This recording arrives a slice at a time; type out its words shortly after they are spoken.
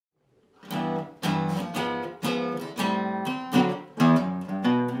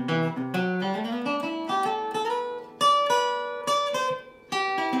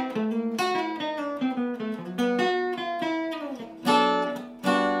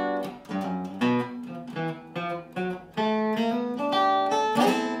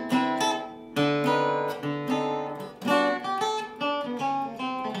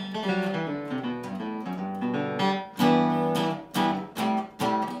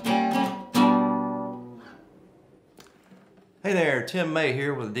Hey there, Tim May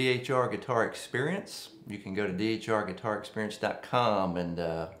here with DHR Guitar Experience. You can go to dhrguitarexperience.com and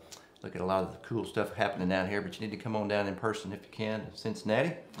look at a lot of the cool stuff happening down here, but you need to come on down in person if you can to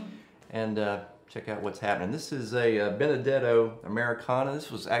Cincinnati and check out what's happening. This is a Benedetto Americana. This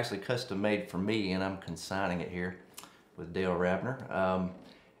was actually custom made for me, and I'm consigning it here with Dale Rabner.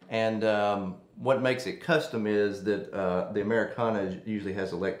 What makes it custom is that the Americana usually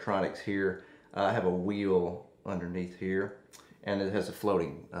has electronics here. I have a wheel underneath here, and it has a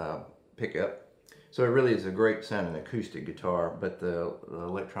floating pickup. So it really is a great sounding acoustic guitar, but the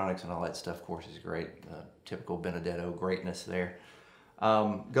electronics and all that stuff, of course, is great. Typical Benedetto greatness there.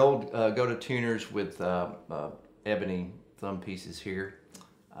 Go to tuners with ebony thumb pieces here.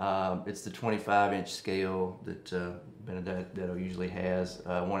 It's the 25-inch scale that Benedetto usually has.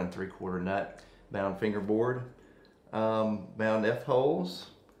 1 3/4 nut, bound fingerboard, bound F holes,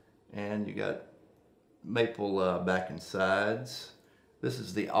 and you got maple back and sides. This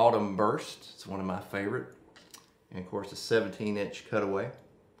is the Autumn Burst. It's one of my favorite, and of course a 17-inch cutaway.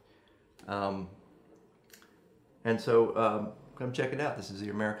 Come check it out. This is the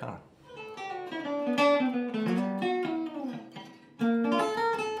Americana.